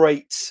a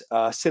great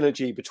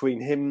synergy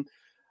between him,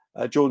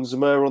 Jordan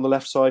Zamora on the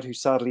left side,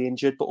 who's sadly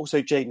injured, but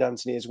also Jayden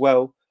Anthony as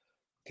well.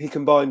 He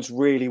combines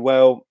really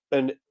well.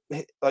 And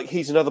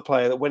he's another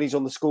player that when he's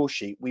on the score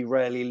sheet, we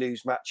rarely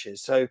lose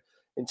matches. So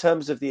in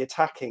terms of the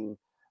attacking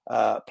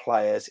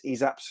players,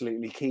 he's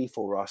absolutely key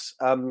for us.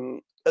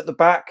 At the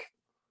back,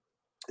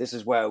 this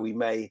is where we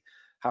may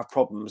have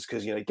problems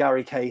because,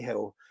 Gary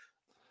Cahill,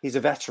 he's a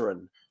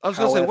veteran. I was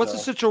going to say, what's the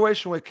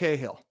situation with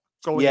Cahill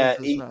going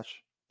into this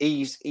match?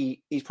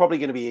 He's probably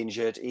going to be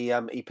injured.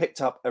 He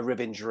picked up a rib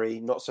injury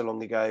not so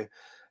long ago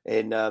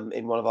in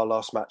one of our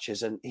last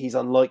matches, and he's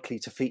unlikely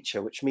to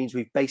feature, which means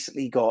we've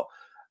basically got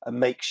a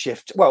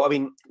makeshift. Well, I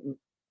mean,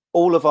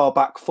 all of our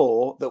back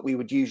four that we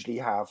would usually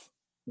have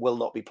will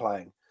not be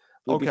playing.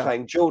 We'll be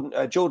playing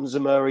Jordan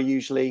Zamora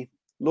usually,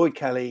 Lloyd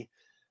Kelly,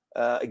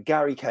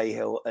 Gary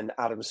Cahill, and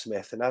Adam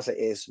Smith. And as it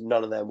is,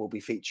 none of them will be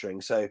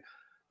featuring. So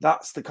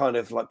that's the kind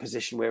of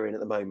position we're in at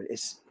the moment.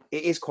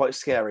 It is quite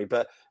scary.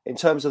 But in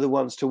terms of the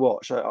ones to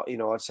watch,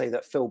 I'd say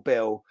that Phil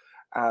Bill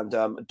and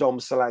Dom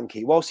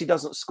Solanke, whilst he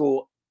doesn't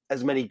score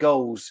as many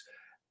goals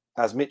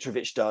as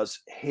Mitrovic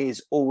does,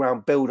 his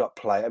all-round build-up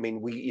play, I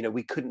mean,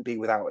 we couldn't be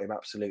without him,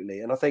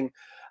 absolutely. And I think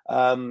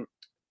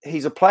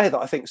he's a player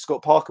that I think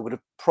Scott Parker would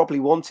have probably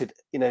wanted,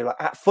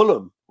 at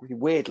Fulham,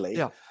 weirdly.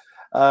 Yeah.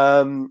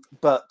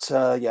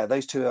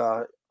 Those two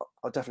are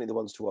definitely the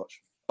ones to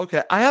watch.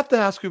 Okay, I have to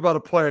ask you about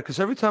a player, because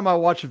every time I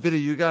watch a video,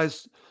 you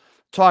guys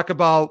talk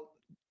about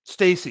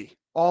Stacey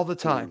all the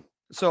time.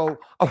 So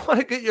I want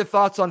to get your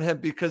thoughts on him,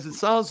 because it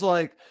sounds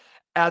like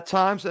at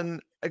times,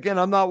 and again,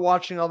 I'm not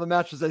watching all the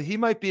matches, that he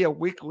might be a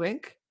weak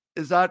link.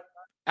 Is that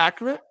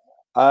accurate?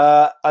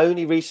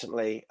 Only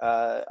recently.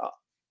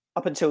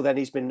 Up until then,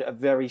 he's been a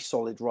very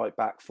solid right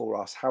back for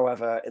us.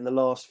 However, in the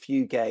last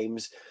few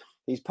games,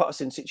 he's put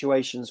us in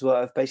situations where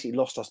I've basically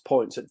lost us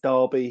points. At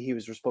Derby, he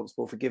was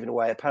responsible for giving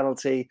away a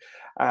penalty,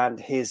 and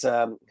his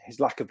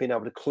lack of being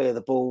able to clear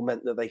the ball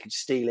meant that they could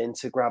steal in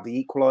to grab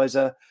the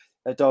equaliser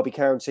at Derby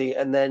County.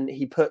 And then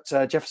he put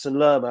Jefferson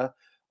Lerma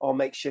on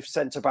makeshift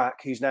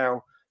centre-back, who's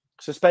now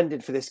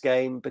suspended for this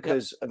game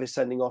because of his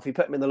sending off. He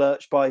put him in the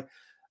lurch by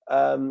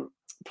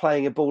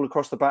playing a ball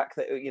across the back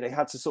that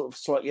had to sort of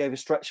slightly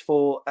overstretch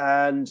for,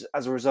 and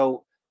as a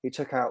result, he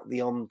took out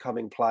the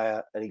oncoming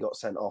player and he got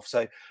sent off.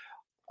 So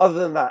other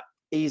than that,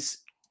 he's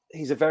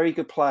a very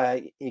good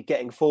player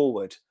getting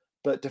forward,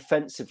 but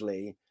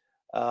defensively,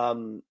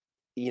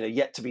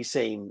 yet to be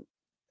seen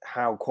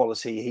how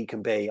quality he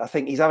can be. I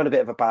think he's having a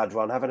bit of a bad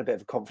run, having a bit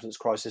of a confidence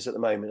crisis at the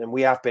moment, and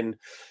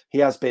he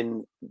has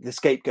been the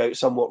scapegoat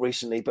somewhat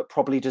recently, but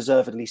probably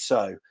deservedly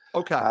so.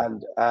 Okay.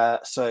 And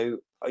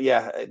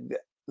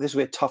this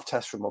will be a tough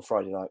test for him on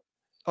Friday night.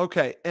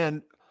 Okay,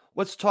 and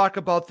let's talk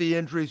about the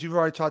injuries. You've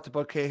already talked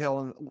about Cahill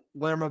and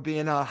Lerma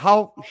being out.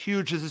 How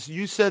huge is this?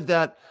 You said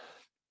that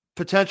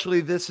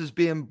potentially this is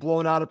being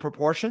blown out of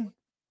proportion.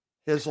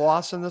 his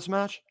loss in this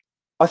match?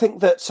 I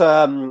think that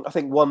I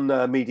think one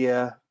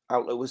media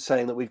outlet was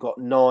saying that we've got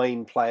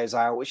 9 players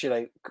out, which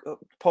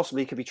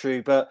possibly could be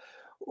true, but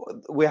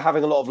we're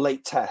having a lot of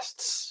late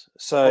tests.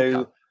 Okay,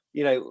 So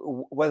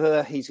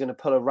whether he's going to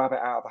pull a rabbit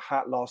out of a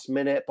hat last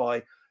minute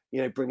by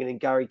bringing in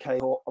Gary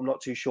Cahill, I'm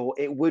not too sure.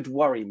 It would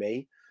worry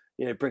me,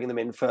 bringing them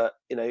in for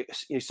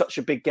such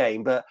a big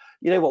game. But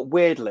you know what?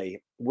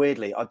 Weirdly,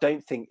 I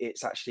don't think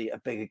it's actually a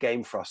bigger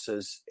game for us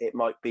as it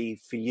might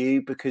be for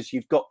you, because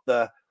you've got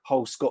the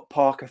whole Scott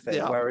Parker thing,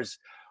 yeah, whereas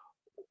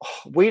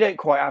we don't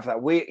quite have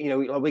that.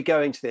 We're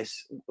going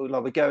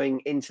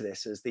into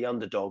this as the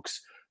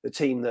underdogs, the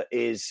team that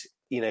is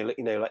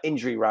like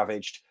injury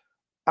ravaged.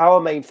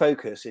 Our main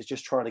focus is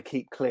just trying to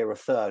keep clear of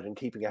third and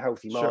keeping a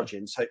healthy sure.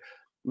 margin. So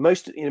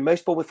most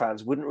Bournemouth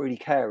fans wouldn't really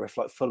care if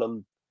like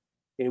Fulham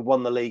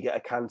won the league at a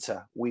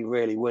canter. We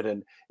really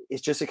wouldn't.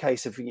 It's just a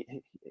case of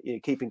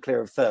keeping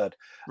clear of third.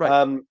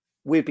 Right.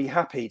 We'd be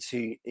happy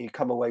to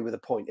come away with a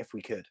point if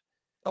we could.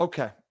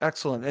 Okay,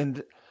 excellent.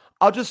 And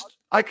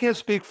I can't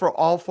speak for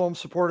all Fulham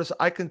supporters.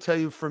 I can tell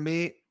you for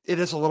me, it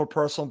is a little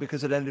personal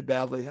because it ended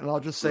badly. And I'll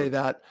just say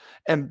that.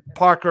 And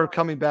Parker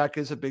coming back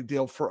is a big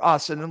deal for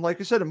us. And then, like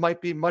you said, it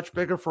might be much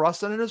bigger for us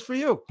than it is for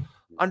you.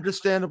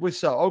 Understandably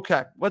so.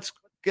 Okay, let's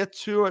get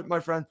to it, my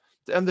friend,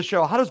 to end the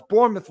show. How does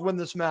Bournemouth win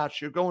this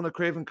match? You're going to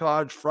Craven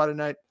Cottage Friday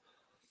night.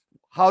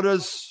 How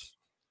does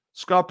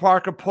Scott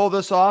Parker pull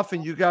this off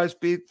and you guys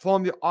beat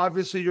Fulham?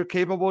 Obviously, you're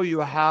capable.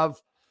 You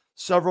have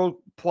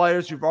several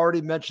players, you've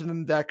already mentioned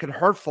them, that could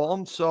hurt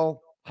Fulham.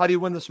 So how do you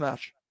win this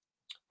match?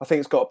 I think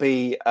it's got to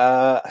be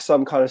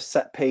some kind of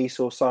set piece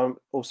or some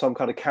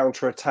kind of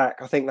counter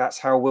attack. I think that's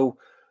how we'll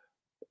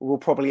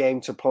probably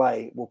aim to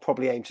play. We'll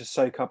probably aim to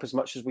soak up as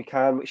much as we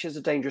can, which is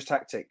a dangerous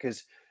tactic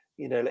because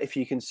if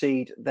you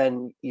concede,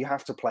 then you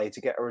have to play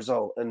to get a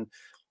result. And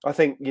I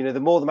think the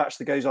more the match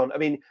that goes on. I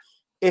mean,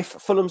 if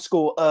Fulham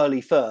score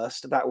early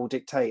first, that will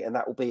dictate, and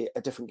that will be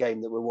a different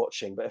game that we're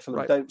watching. But if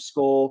Fulham don't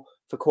score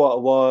for quite a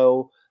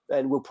while,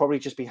 then we'll probably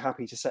just be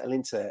happy to settle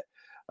into it.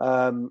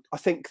 I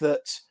think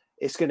that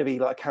it's going to be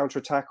like a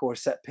counter-attack or a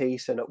set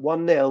piece, and at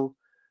 1-0,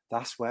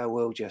 that's where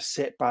we'll just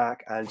sit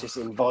back and just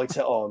invite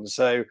it on.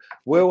 So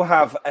we'll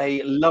have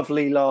a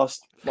lovely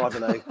last, I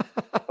don't know,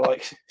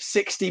 like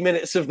 60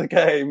 minutes of the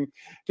game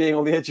being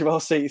on the edge of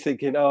our seat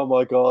thinking, oh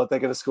my God, they're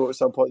going to score at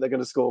some point. They're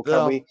going to score.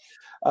 Can we?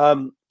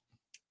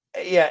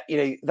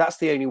 That's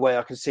the only way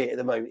I can see it at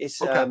the moment.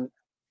 It's okay.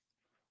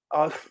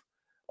 I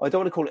don't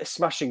want to call it a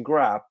smash and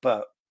grab,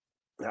 but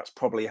that's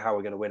probably how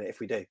we're going to win it if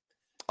we do.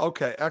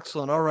 Okay,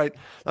 excellent. All right.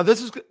 Now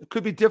this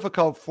could be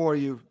difficult for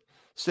you,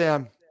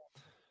 Sam.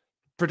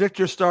 Predict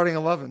your starting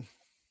 11.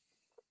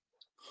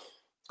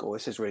 Oh,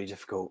 this is really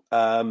difficult.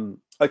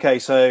 Okay,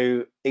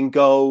 so in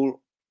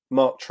goal,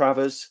 Mark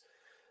Travers.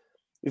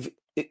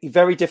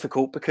 Very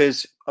difficult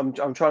because I'm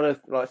trying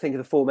to think of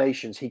the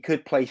formations. He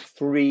could play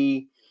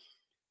three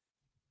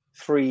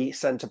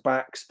centre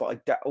backs,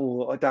 but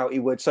I doubt he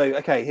would. So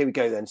okay, here we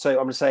go then. So I'm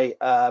going to say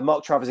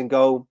Mark Travers in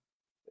goal,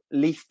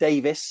 Leif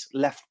Davis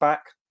left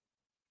back.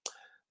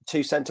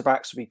 2 centre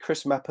backs will be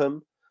Chris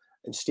Mepham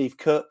and Steve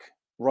Cook.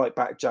 Right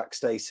back Jack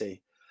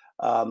Stacey.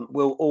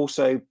 We'll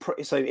also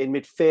so in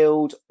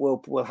midfield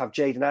we'll have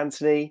Jayden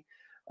Anthony,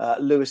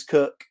 Lewis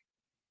Cook,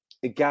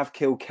 Gav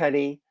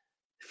Kilkenny,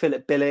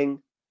 Philip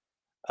Billing.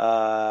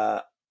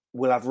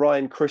 We'll have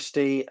Ryan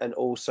Christie and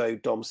also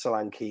Dom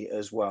Solanke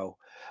as well.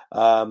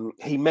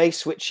 He may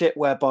switch it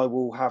whereby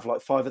we'll have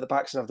like 5 at the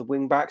backs and have the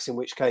wing backs, in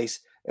which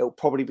case it'll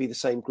probably be the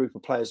same group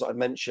of players that I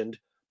mentioned,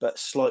 but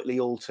slightly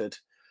altered.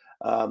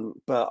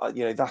 But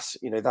that's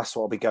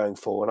what I'll be going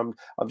for, and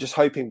I'm just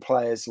hoping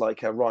players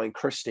like Ryan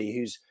Christie,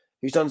 who's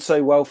done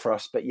so well for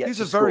us, but yet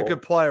he's a very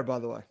good player, by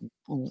the way.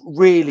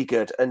 Really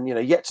good, and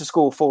yet to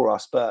score for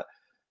us, but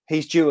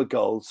he's due a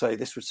goal, so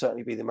this would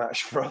certainly be the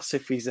match for us.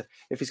 If he's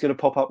going to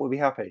pop up, we'll be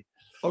happy.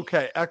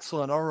 Okay,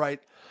 excellent. All right,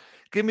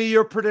 give me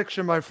your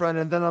prediction, my friend,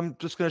 and then I'm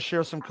just going to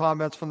share some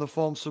comments from the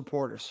Fulham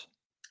supporters.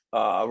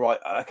 Right,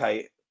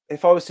 okay.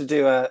 If I was to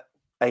do a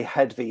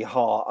head v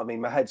heart, I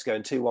mean, my head's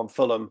going 2-1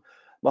 Fulham.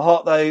 My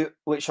heart, though,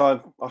 which I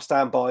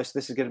stand by, so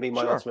this is going to be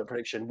my ultimate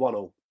prediction: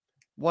 1-1.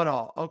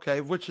 1-1. Okay,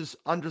 which is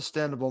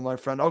understandable, my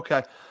friend.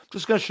 Okay,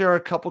 just going to share a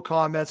couple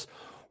comments.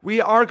 We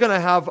are going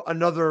to have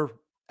another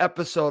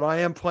episode. I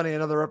am planning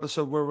another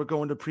episode where we're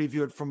going to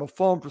preview it from a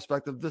Fulham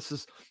perspective. This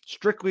is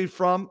strictly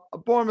from a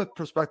Bournemouth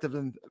perspective,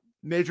 and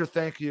major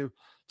thank you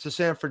to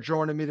Sam for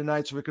joining me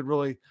tonight so we could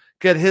really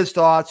get his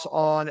thoughts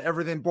on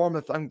everything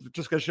Bournemouth. I'm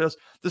just going to share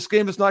this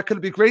game is not going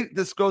to be great.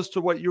 This goes to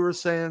what you were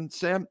saying,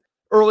 Sam.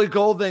 Early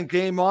goal, then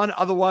game on.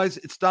 Otherwise,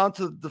 it's down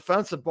to the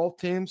defense of both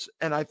teams.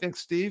 And I think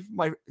Steve,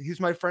 he's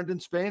my friend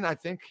in Spain. I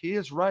think he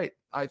is right.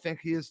 I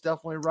think he is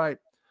definitely right.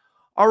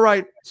 All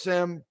right,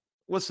 Sam,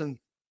 listen,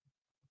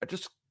 I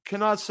just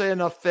cannot say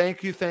enough.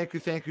 Thank you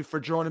for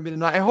joining me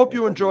tonight. I hope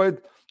you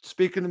enjoyed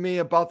speaking to me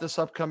about this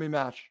upcoming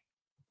match.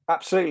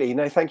 Absolutely.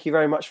 No, thank you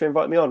very much for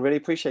inviting me on. Really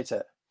appreciate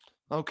it.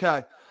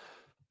 Okay.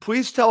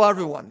 Please tell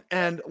everyone.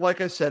 And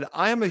like I said,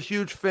 I am a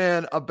huge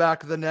fan of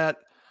Back of the Net.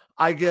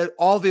 I get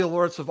all the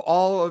alerts of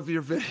all of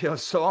your videos,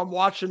 so I'm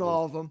watching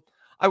all of them.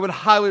 I would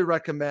highly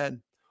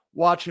recommend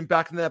watching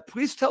Back in the Net.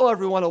 Please tell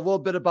everyone a little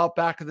bit about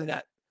Back in the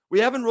Net.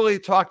 We haven't really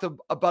talked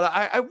about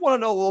it. I want to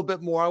know a little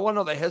bit more. I want to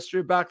know the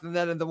history of Back in the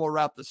Net, and then we'll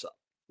wrap this up.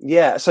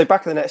 Yeah, so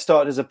Back in the Net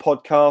started as a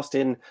podcast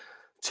in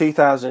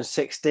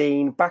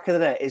 2016. Back in the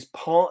Net is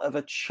part of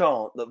a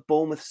chant that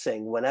Bournemouth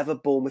sing whenever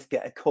Bournemouth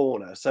get a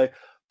corner. So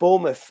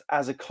Bournemouth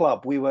as a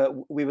club, we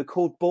were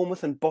called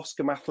Bournemouth and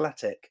Boscombe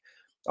Athletic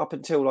up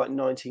until like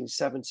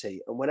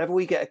 1970. And whenever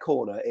we get a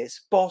corner,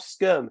 it's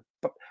Boscombe.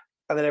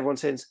 And then everyone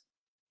sings,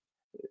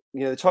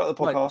 the title of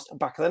the podcast, right.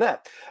 Back of the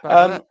Net.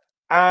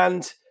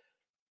 And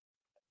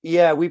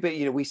yeah,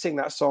 we sing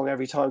that song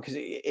every time because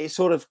it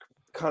sort of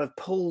kind of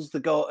pulls the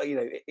goal.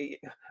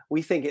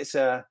 We think it's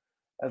a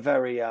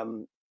very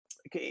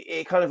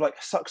it kind of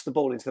like sucks the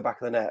ball into the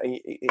back of the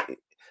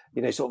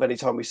net. Sort of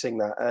anytime we sing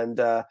that.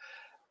 And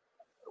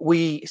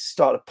we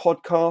started a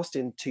podcast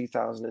in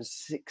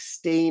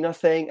 2016, I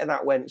think, and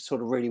that went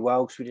sort of really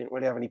well because we didn't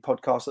really have any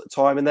podcasts at the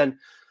time. And then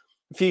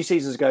a few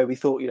seasons ago, we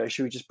thought,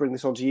 should we just bring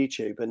this onto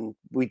YouTube? And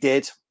we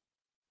did.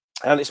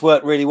 And it's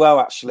worked really well,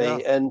 actually. Yeah.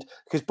 And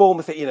because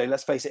Bournemouth,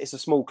 let's face it, it's a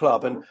small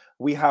club and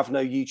we have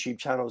no YouTube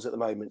channels at the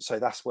moment. So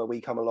that's where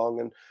we come along.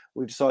 And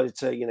we've decided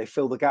to,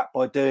 fill the gap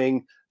by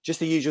doing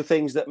just the usual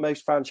things that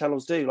most fan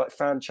channels do, like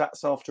fan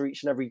chats after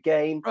each and every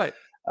game. Right.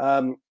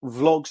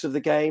 Vlogs of the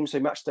game, so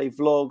match day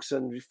vlogs,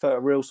 and for a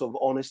real sort of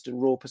honest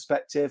and raw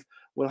perspective.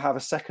 We'll have a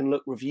second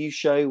look review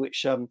show,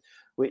 which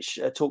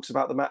talks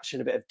about the match in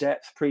a bit of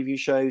depth, preview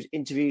shows,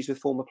 interviews with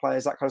former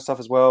players, that kind of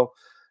stuff as well.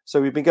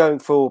 So we've been going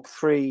for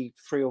three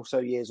or so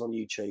years on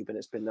YouTube, and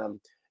it's been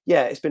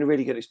it's been a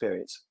really good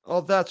experience.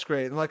 Oh, that's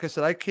great. And like I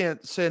said, I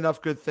can't say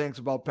enough good things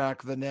about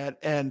Back of the Net.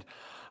 And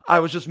I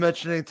was just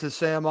mentioning to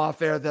Sam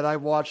off air that I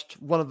watched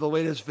one of the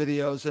latest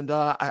videos, and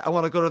I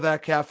want to go to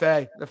that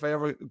cafe. If I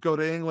ever go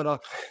to England,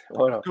 I'll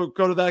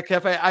go to that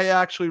cafe. I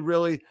actually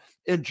really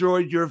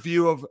enjoyed your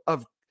view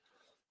of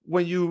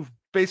when you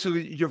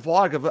basically your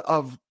vlog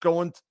of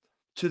going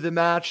to the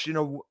match,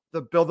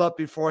 the build up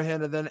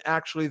beforehand and then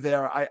actually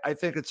there. I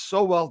think it's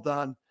so well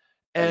done.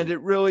 And it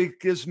really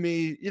gives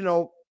me,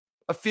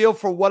 a feel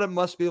for what it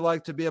must be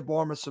like to be a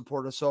Bournemouth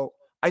supporter. So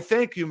I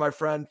thank you, my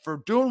friend,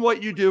 for doing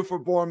what you do for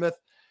Bournemouth.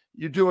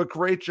 You do a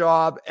great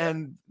job,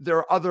 and there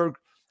are other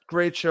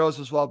great shows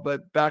as well,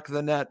 but Back of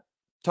the Net,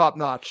 top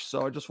notch.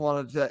 So I just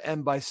wanted to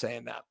end by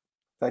saying that.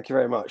 Thank you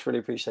very much. Really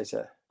appreciate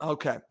it.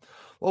 Okay.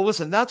 Well,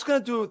 listen, that's going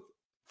to do it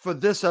for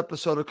this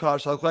episode of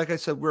Cottage Talk. Like I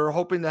said, we're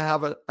hoping to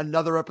have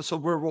another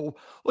episode where we'll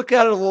look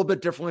at it a little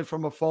bit differently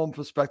from a phone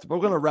perspective. But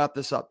we're going to wrap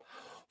this up.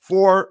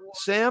 For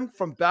Sam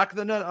from Back of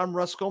the Net, I'm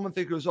Russ Coleman.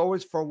 Thank you as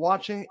always for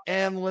watching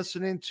and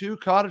listening to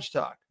Cottage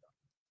Talk.